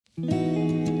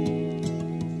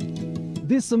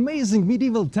This amazing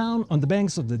medieval town on the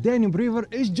banks of the Danube River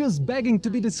is just begging to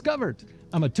be discovered.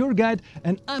 I'm a tour guide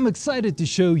and I'm excited to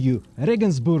show you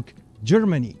Regensburg,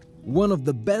 Germany. One of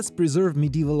the best preserved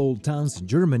medieval old towns in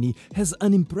Germany has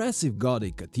an impressive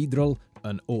Gothic cathedral,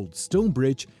 an old stone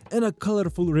bridge and a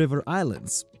colorful river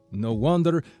islands. No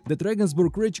wonder that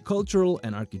Regensburg's rich cultural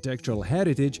and architectural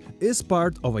heritage is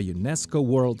part of a UNESCO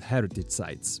World Heritage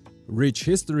Sites. Rich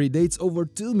history dates over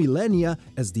 2 millennia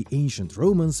as the ancient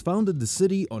Romans founded the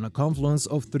city on a confluence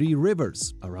of 3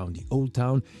 rivers. Around the old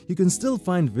town, you can still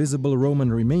find visible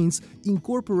Roman remains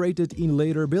incorporated in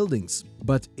later buildings.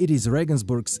 But it is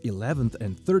Regensburg's 11th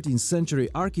and 13th century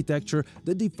architecture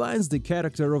that defines the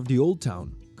character of the old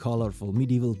town. Colorful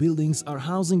medieval buildings are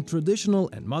housing traditional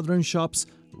and modern shops,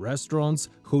 restaurants,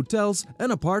 hotels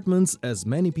and apartments as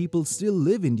many people still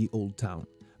live in the old town.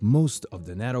 Most of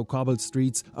the narrow cobbled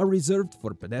streets are reserved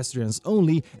for pedestrians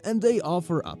only and they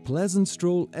offer a pleasant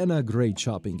stroll and a great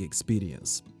shopping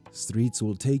experience. Streets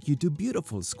will take you to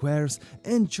beautiful squares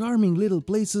and charming little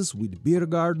places with beer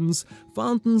gardens,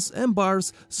 fountains and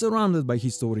bars surrounded by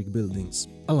historic buildings.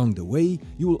 Along the way,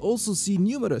 you will also see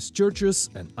numerous churches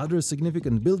and other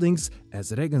significant buildings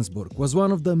as Regensburg was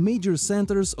one of the major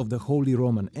centers of the Holy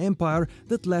Roman Empire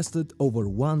that lasted over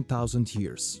 1000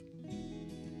 years.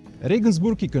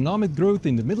 Regensburg's economic growth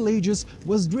in the Middle Ages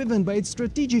was driven by its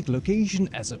strategic location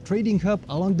as a trading hub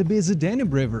along the busy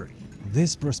Danube River.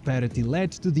 This prosperity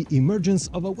led to the emergence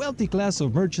of a wealthy class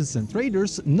of merchants and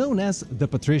traders known as the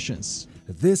Patricians.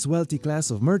 This wealthy class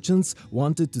of merchants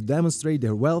wanted to demonstrate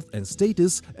their wealth and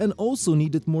status and also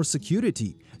needed more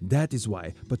security. That is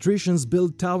why patricians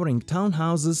built towering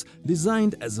townhouses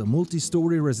designed as a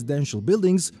multi-story residential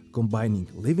buildings combining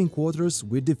living quarters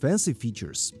with defensive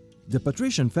features. The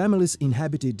patrician families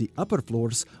inhabited the upper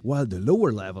floors, while the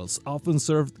lower levels often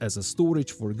served as a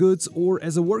storage for goods or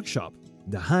as a workshop.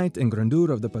 The height and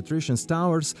grandeur of the patricians'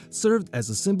 towers served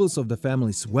as symbols of the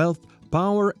family's wealth,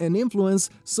 power and influence,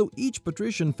 so each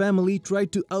patrician family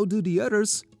tried to outdo the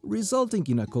others, resulting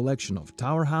in a collection of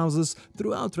tower houses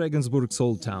throughout Regensburg's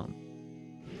old town.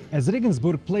 As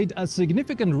Regensburg played a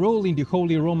significant role in the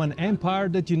Holy Roman Empire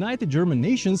that united German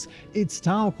nations, its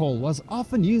town hall was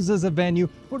often used as a venue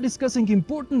for discussing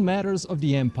important matters of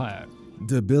the empire.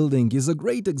 The building is a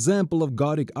great example of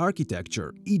Gothic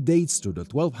architecture. It dates to the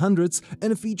 1200s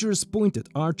and features pointed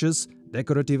arches,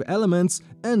 decorative elements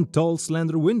and tall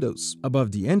slender windows.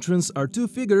 Above the entrance are 2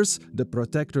 figures, the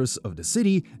protectors of the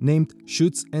city, named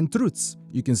Schutz and Trutz.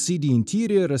 You can see the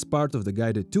interior as part of the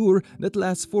guided tour that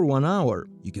lasts for 1 hour.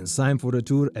 You can sign for a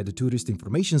tour at the Tourist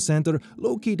Information Center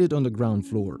located on the ground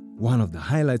floor. One of the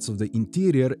highlights of the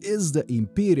interior is the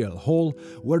Imperial Hall,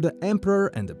 where the emperor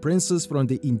and the princes from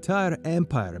the entire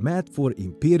empire met for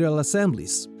imperial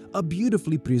assemblies. A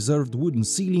beautifully preserved wooden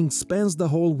ceiling spans the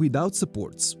hall without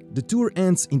supports. The tour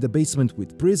ends in the basement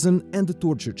with prison and the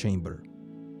torture chamber.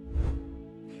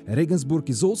 Regensburg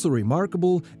is also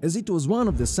remarkable as it was one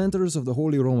of the centers of the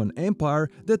Holy Roman Empire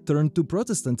that turned to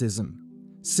Protestantism.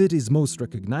 City's most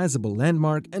recognizable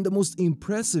landmark and the most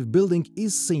impressive building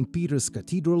is St. Peter's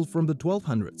Cathedral from the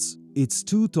 1200s. Its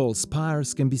 2 tall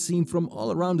spires can be seen from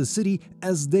all around the city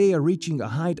as they are reaching a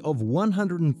height of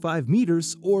 105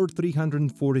 meters or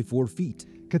 344 feet.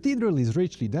 Cathedral is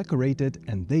richly decorated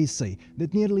and they say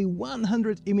that nearly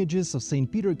 100 images of St.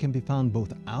 Peter can be found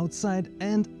both outside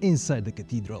and inside the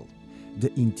cathedral.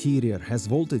 The interior has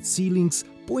vaulted ceilings,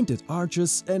 pointed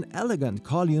arches and elegant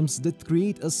columns that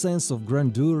create a sense of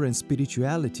grandeur and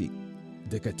spirituality.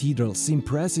 The cathedral's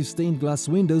impressive stained glass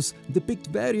windows depict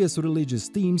various religious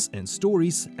themes and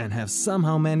stories and have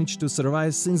somehow managed to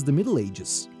survive since the Middle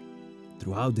Ages.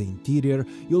 Throughout the interior,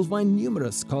 you'll find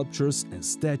numerous sculptures and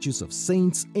statues of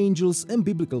saints, angels and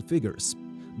biblical figures.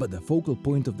 But the focal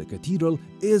point of the cathedral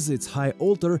is its high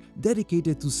altar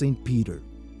dedicated to St. Peter.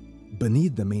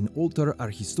 Beneath the main altar are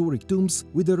historic tombs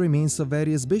with the remains of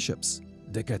various bishops.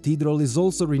 The cathedral is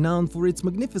also renowned for its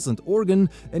magnificent organ,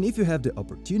 and if you have the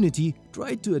opportunity,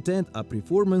 try to attend a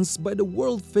performance by the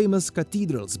world-famous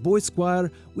Cathedral's Boys Choir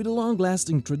with a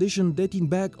long-lasting tradition dating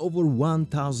back over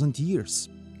 1000 years.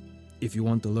 If you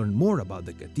want to learn more about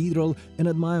the cathedral and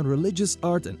admire religious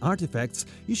art and artifacts,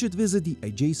 you should visit the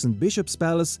adjacent Bishop's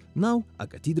Palace, now a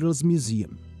cathedral's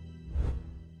museum.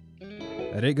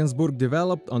 Regensburg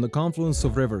developed on the confluence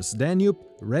of rivers Danube,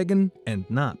 Regen and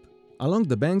Naab. Along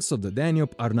the banks of the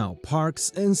Danube are now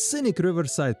parks and scenic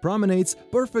riverside promenades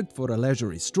perfect for a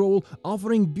leisurely stroll,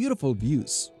 offering beautiful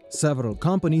views. Several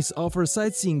companies offer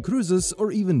sightseeing cruises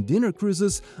or even dinner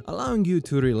cruises, allowing you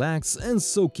to relax and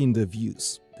soak in the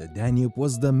views. The Danube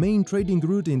was the main trading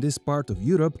route in this part of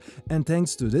Europe, and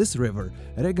thanks to this river,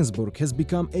 Regensburg has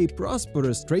become a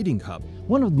prosperous trading hub.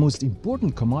 One of the most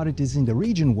important commodities in the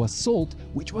region was salt,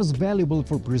 which was valuable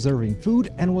for preserving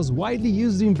food and was widely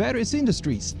used in various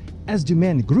industries. As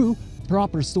demand grew,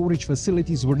 proper storage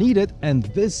facilities were needed, and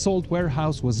this salt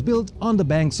warehouse was built on the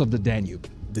banks of the Danube.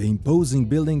 The imposing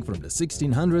building from the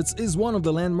 1600s is one of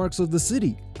the landmarks of the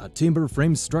city. A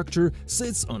timber-framed structure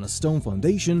sits on a stone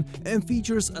foundation and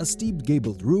features a steep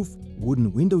gabled roof,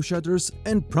 wooden window shutters,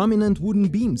 and prominent wooden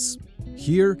beams.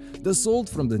 Here, the salt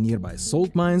from the nearby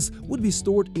salt mines would be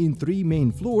stored in 3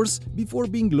 main floors before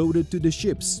being loaded to the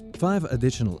ships. 5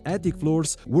 additional attic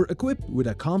floors were equipped with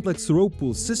a complex rope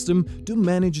pull system to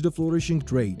manage the flourishing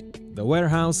trade. The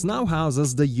warehouse now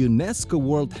houses the UNESCO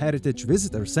World Heritage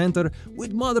Visitor Center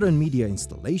with modern media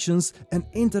installations and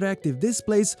interactive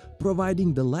displays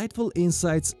providing delightful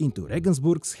insights into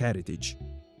Regensburg's heritage.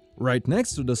 Right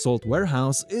next to the salt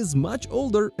warehouse is much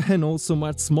older and also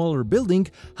much smaller building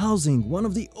housing one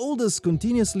of the oldest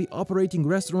continuously operating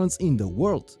restaurants in the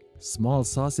world. Small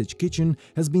Sausage Kitchen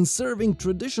has been serving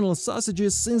traditional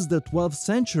sausages since the 12th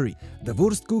century. The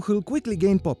Wurstkuchl quickly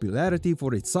gained popularity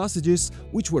for its sausages,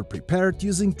 which were prepared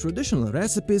using traditional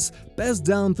recipes passed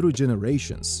down through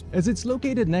generations. As it's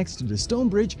located next to the stone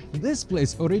bridge, this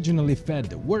place originally fed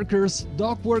the workers,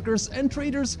 dock workers and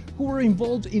traders who were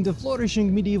involved in the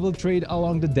flourishing medieval trade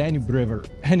along the Danube River.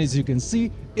 And as you can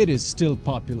see, it is still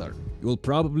popular. You'll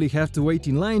probably have to wait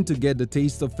in line to get the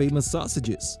taste of famous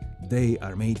sausages. They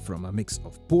are made from a mix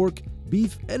of pork,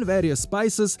 beef and various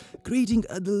spices, creating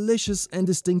a delicious and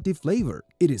distinctive flavor.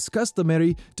 It is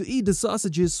customary to eat the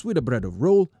sausages with a bread of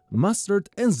roll, mustard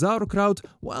and sauerkraut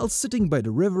while sitting by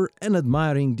the river and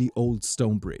admiring the old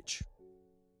stone bridge.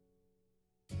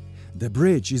 The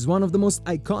bridge is one of the most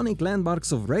iconic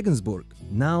landmarks of Regensburg.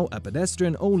 Now a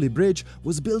pedestrian-only bridge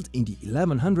was built in the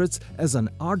 1100s as an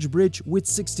arch bridge with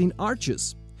 16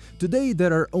 arches. Today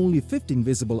there are only 15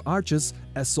 visible arches.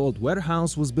 A salt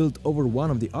warehouse was built over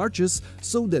one of the arches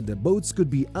so that the boats could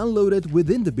be unloaded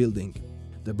within the building.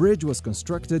 The bridge was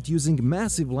constructed using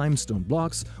massive limestone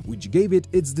blocks, which gave it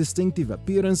its distinctive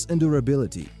appearance and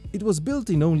durability. It was built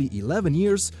in only 11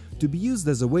 years to be used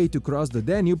as a way to cross the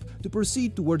Danube to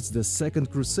proceed towards the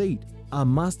Second Crusade. A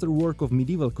masterwork of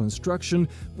medieval construction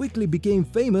quickly became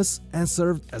famous and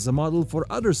served as a model for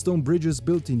other stone bridges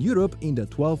built in Europe in the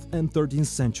 12th and 13th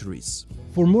centuries.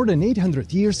 For more than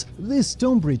 800 years, this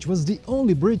stone bridge was the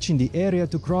only bridge in the area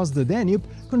to cross the Danube,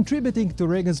 contributing to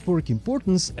Regensburg's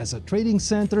importance as a trading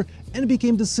center and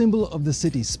became the symbol of the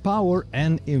city's power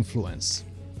and influence.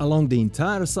 Along the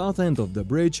entire south end of the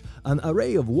bridge, an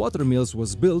array of water mills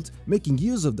was built, making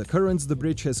use of the currents the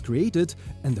bridge has created,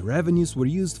 and the revenues were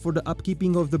used for the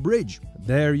upkeeping of the bridge.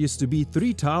 There used to be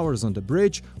 3 towers on the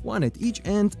bridge, one at each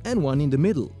end and one in the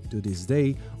middle. To this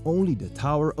day, only the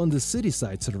tower on the city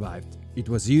side survived. It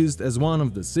was used as one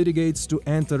of the city gates to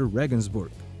enter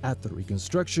Regensburg. After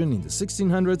reconstruction in the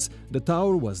 1600s, the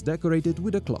tower was decorated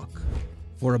with a clock.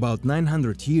 For about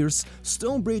 900 years,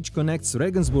 Stone Bridge connects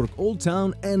Regensburg Old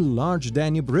Town and large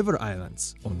Danube River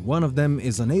islands. On one of them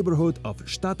is a neighborhood of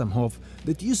Stadtamhof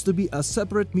that used to be a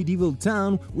separate medieval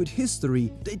town with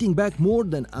history dating back more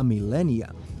than a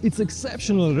millennia. Its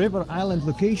exceptional river island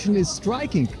location is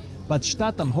striking, but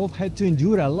Stadtamhof had to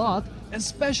endure a lot,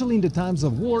 especially in the times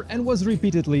of war, and was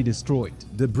repeatedly destroyed.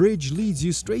 The bridge leads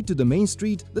you straight to the main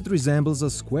street that resembles a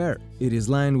square. It is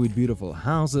lined with beautiful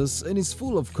houses and is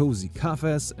full of cozy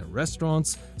cafes and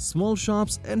restaurants, small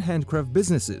shops and handcraft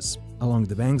businesses. Along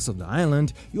the banks of the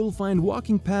island, you'll find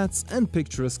walking paths and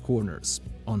picturesque corners.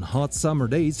 On hot summer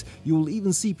days, you will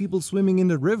even see people swimming in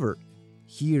the river.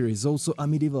 Here is also a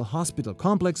medieval hospital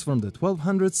complex from the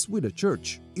 1200s with a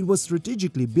church. It was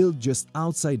strategically built just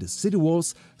outside the city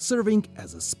walls, serving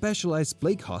as a specialized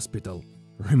plague hospital.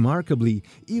 Remarkably,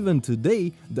 even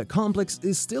today, the complex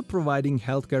is still providing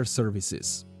healthcare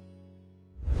services.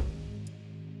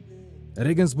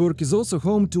 Regensburg is also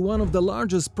home to one of the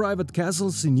largest private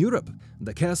castles in Europe.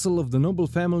 The castle of the noble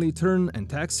family Thurn and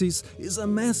Taxis is a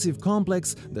massive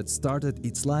complex that started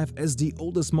its life as the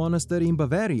oldest monastery in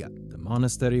Bavaria. The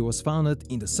monastery was founded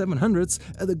in the 700s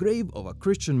at the grave of a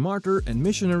Christian martyr and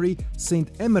missionary,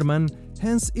 Saint Eemmerm,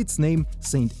 hence its name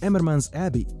Saint Eemmerman's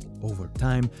Abbey. Over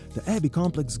time, the abbey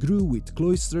complex grew with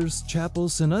cloisters,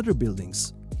 chapels and other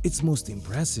buildings. Its most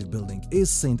impressive building is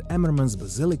St. Eemmerman's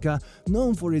Basilica,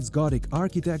 known for its Gothic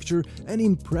architecture and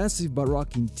impressive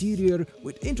Baroque interior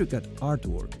with intricate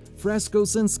artwork,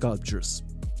 frescoes and sculptures.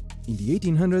 In the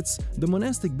 1800s, the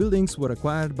monastic buildings were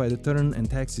acquired by the Turn and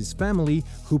Taxis family,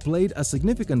 who played a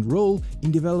significant role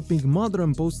in developing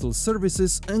modern postal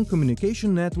services and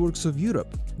communication networks of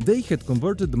Europe. They had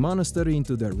converted the monastery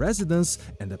into their residence,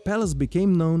 and the palace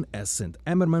became known as St.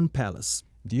 Eemmerm Palace.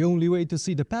 The only way to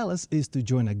see the palace is to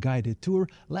join a guided tour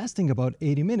lasting about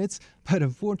 80 minutes, but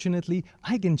unfortunately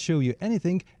I can't show you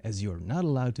anything as you're not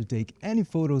allowed to take any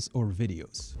photos or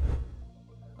videos.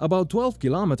 About 12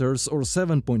 kilometers or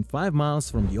 7.5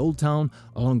 miles from the old town,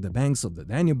 along the banks of the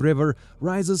Danube River,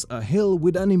 rises a hill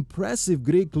with an impressive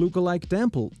Greek look-alike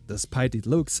temple. Despite its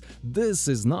looks, this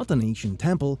is not an ancient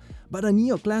temple, but a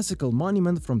neoclassical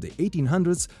monument from the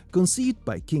 1800s conceived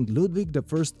by King Ludwig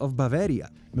I of Bavaria.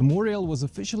 Memorial was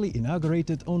officially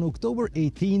inaugurated on October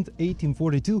 18,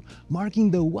 1842,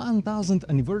 marking the 1000th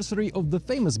anniversary of the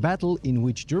famous battle in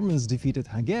which Germans defeated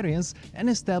Hungarians and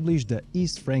established the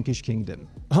East Frankish Kingdom.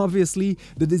 Obviously,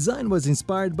 the design was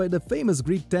inspired by the famous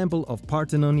Greek temple of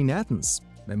Parthenon in Athens.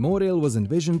 Memorial was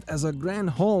envisioned as a grand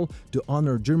hall to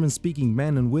honor German-speaking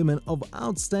men and women of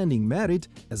outstanding merit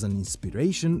as an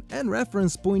inspiration and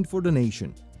reference point for the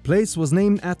nation. Place was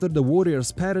named after the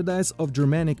warrior's paradise of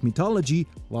Germanic mythology,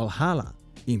 Walhalla.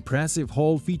 Impressive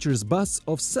hall features busts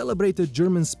of celebrated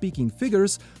German-speaking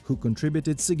figures who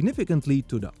contributed significantly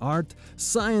to the art,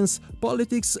 science,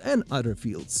 politics and other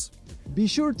fields. Be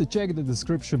sure to check the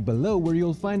description below where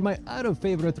you'll find my other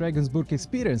favorite Regensburg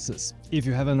experiences. If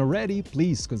you haven't already,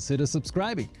 please consider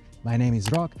subscribing. My name is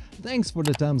Rock, thanks for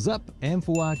the thumbs up and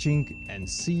for watching, and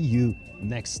see you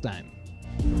next time.